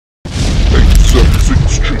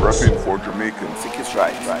repping for Jamaicans. Decals,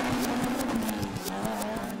 right.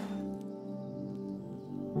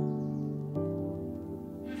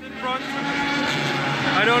 In front.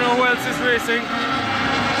 I don't know who else is racing,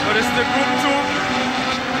 but it's the Group 2.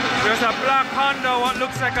 There's a black Honda, what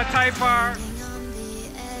looks like a Type R.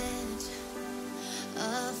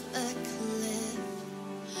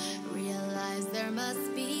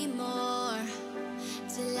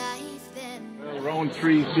 Round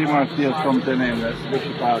 3, Seymour Steele something in the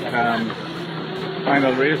Bushy Park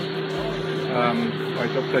final race.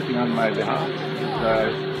 Quite upsetting on my behalf.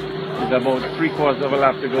 It's about 3/4 of a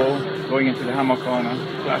lap to go, going into the hammer corner,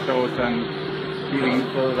 flat out and feeling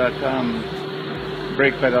for that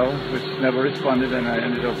brake pedal, which never responded, and I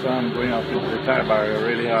ended up going off into the tire barrier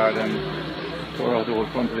really hard and tore out the whole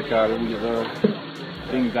front of the car. The wheels are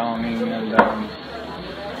ding-donging, and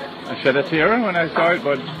I shed a tear when I saw it,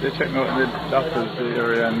 but they checked me out in the doctor's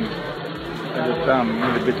area and I just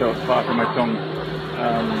really bit out part of my tongue.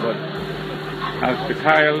 But as to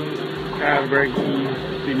Kyle, Gregg,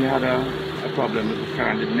 he had a problem with the car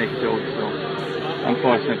and didn't make it out, so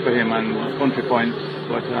unfortunate for him and country points.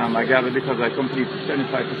 But I gather because I completed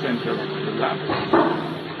 75% of the lap,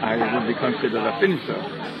 I would be considered a finisher.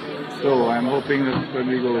 So I'm hoping that when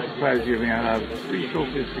we go to prize giving, I'll have 3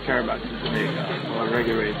 trophies to carry back to Jamaica or a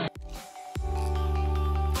reggae race.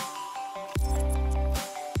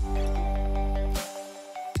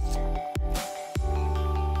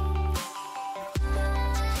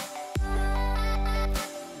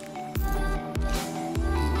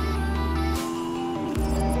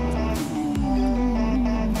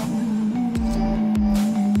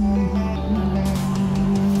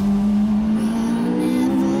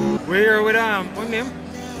 We're here with what name?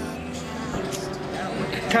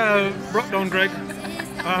 Kyle brought down Gregg.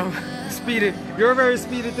 Speedy. You're very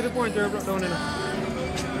speedy to the point where you brought down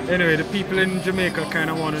enough. Anyway, the people in Jamaica kind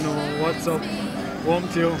of want to know what's up, what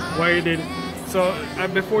to you, why you did. So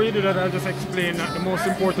before you do that, I'll just explain that the most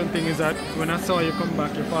important thing is that when I saw you come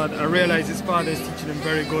back, your father, I realized his father is teaching him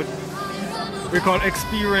very good. We call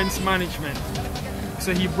experience management.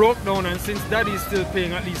 So he broke down, and since daddy is still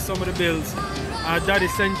paying at least some of the bills, daddy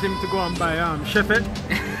sent him to go and buy Shepherd.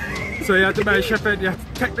 So you have to buy Shepherd, you have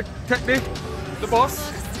to take the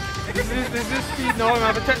bus. This is speed now, you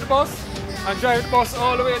have to take the bus and drive the bus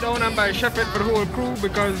all the way down and buy Shepherd for the whole crew,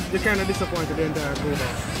 because you kind of disappointed the entire crew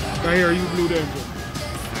now. I hear you blew the engine.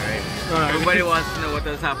 Alright. Everybody wants to know what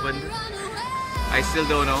has happened. I still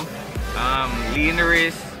don't know. Leading the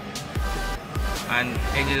race and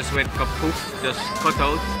engine just went kaput, just cut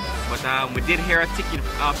out. But we did hear a ticking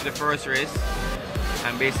after the first race,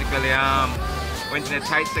 and basically went in a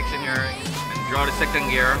tight section here and draw the second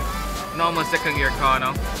gear, normal second gear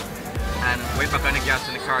corner, and went back on the gas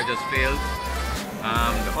and the car just failed.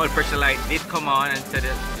 The oil pressure light did come on and said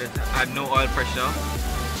it had no oil pressure.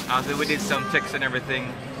 After we did some checks and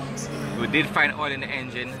everything, we did find oil in the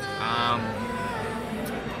engine.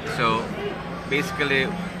 So basically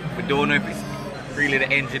we don't know if it's really the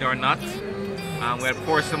engine or not. We'll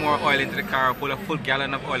pour some more oil into the car, pull a full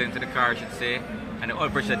gallon of oil into the car I should say, and the oil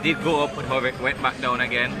pressure did go up, but however it went back down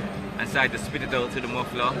again and started to spit it out to the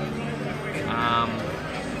muffler.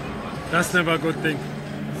 That's never a good thing.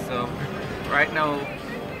 So right now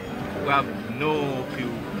we have no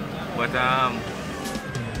clue, but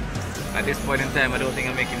at this point in time I don't think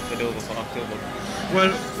I'm making it over for October.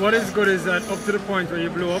 Well, what is good is that up to the point where you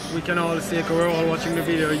blew up, we can all say, because we're all watching the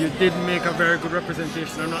video, you did make a very good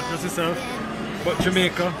representation of not just yourself, but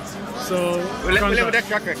Jamaica. So we'll live with that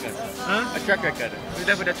track record. Huh? A track record. We'll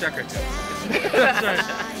live with that track record. That's right.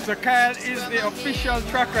 So Kyle is the official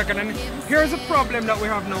track record, and here's a problem that we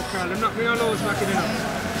have now, Kyle. I'm not going to allow us back in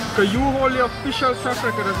enough. Because you hold the official track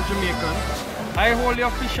record as a Jamaican. I hold the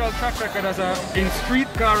official track record as in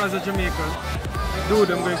street car as a Jamaican. Dude,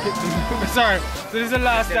 I'm going to kick them. Sorry. So this is the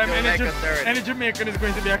last time any Jamaican is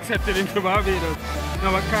going to be accepted into Barbados.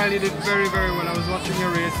 No, but Kyle did very, very well. I was watching your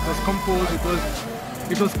race. It was composed.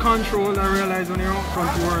 It was controlled. I realized when you're out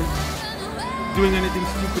front you weren't doing anything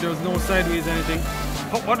stupid. There was no sideways anything.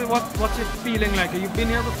 What's it feeling like? You've been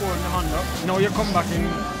here before in the Honda. Now you come back in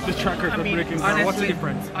the track record breaking car. What's the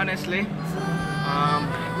difference? Honestly,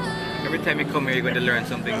 every time you come here you're going to learn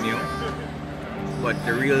something new. But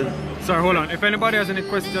the real... Sorry, hold on. If anybody has any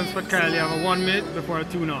questions for Kyle, you have a 1 minute before I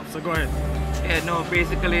tune off. So go ahead. Yeah, no,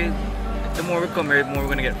 basically, the more we come here, the more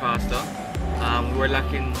we're going to get faster. We were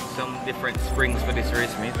lacking some different springs for this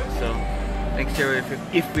race meet. So next year,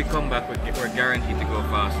 if we come back, we're guaranteed to go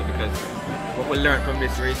faster, because what we learned from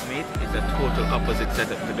this race meet is a total opposite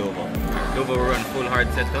setup to Dover. Dover will run full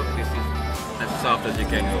hard setup. This is as soft as you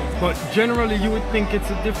can go. But generally, you would think it's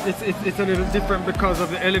a little different because of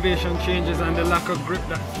the elevation changes and the lack of grip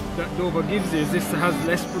that Dover gives you. Is this has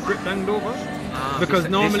less grip than Dover? Because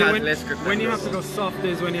normally when you have to go soft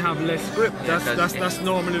is when you have less grip. That's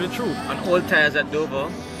normally the truth. On old tires at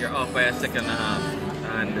Dover, you're off by a second and a half,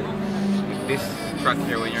 and this track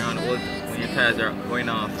here, when your tires are going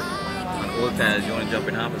off, on old tires you only jump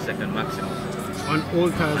in half a second maximum. On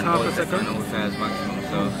old tires, half a second? On old tires maximum.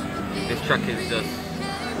 So this track is just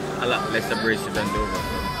a lot less abrasive than Dover.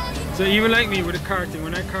 So even like me with the karting,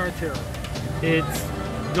 when I kart here, it's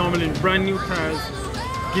normally brand new tires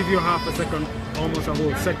give you half a second, almost a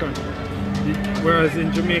whole second. Whereas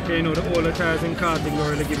in Jamaica, you know, the older tires in karting don't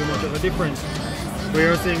really give you much of a difference. Where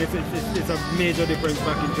you're saying it's a major difference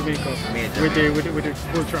back in Jamaica with the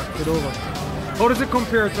full track with Dover. How does it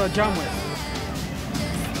compare to a Jamwest?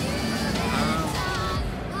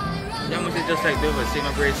 Jamwest is just like Dover, same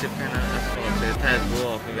abrasive kind of asphalt, so the tires go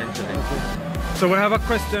off eventually. So we have a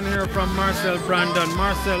question here from Marcel Brandon.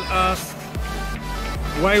 Marcel asks,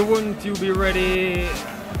 why wouldn't you be ready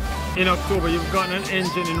in October? You've gotten an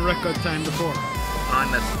engine in record time before. I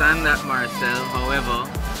understand that, Marcel. However,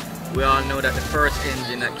 we all know that the first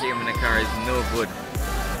engine that came in the car is no good.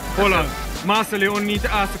 Hold on. Marcel, you only need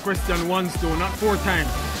to ask the question once though, not 4 times.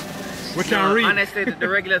 We can read. Honestly, the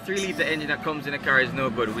regular 3-litre engine that comes in the car is no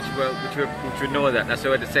good, which we know that. That's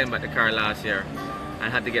why we had to send back the car last year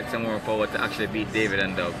and had to get some more power to actually beat David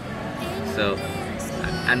and Doug. So,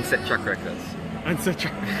 and set track records. And set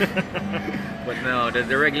track. But no,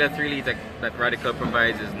 the regular 3-litre that Radical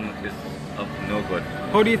provides is of no good.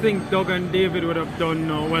 How do you think Doug and David would have done,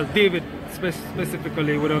 well, David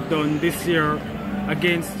specifically would have done this year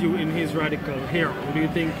against you in his Radical here? What do you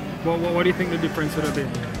think? What do you think the difference would have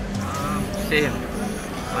been? Same.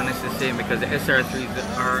 Honestly, same, because the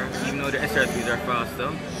SR3s are, even though the SR3s are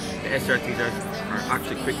faster, the SR3s are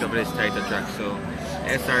actually quick over this tighter track. So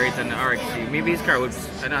SR8 and the RX3, maybe his car would,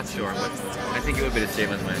 I'm not sure, but I think it would be the same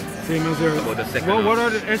as mine. Same as yours. About the second. What are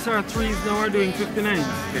the SR3s now are doing? 59?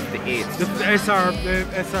 58. The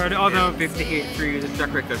SR, the other... 58.3 is the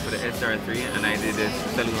track record for the SR3, and I did a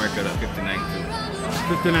saloon record of 59.2.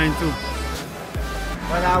 59.2.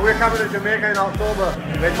 Well, we're coming to Jamaica in October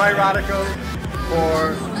with my Radical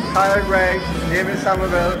for Tyler Gregg, David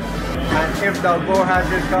Somerville, and if Dalbo has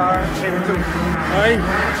his car, maybe 2. Alright,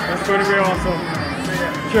 that's going to be awesome.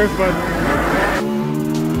 Cheers, bud.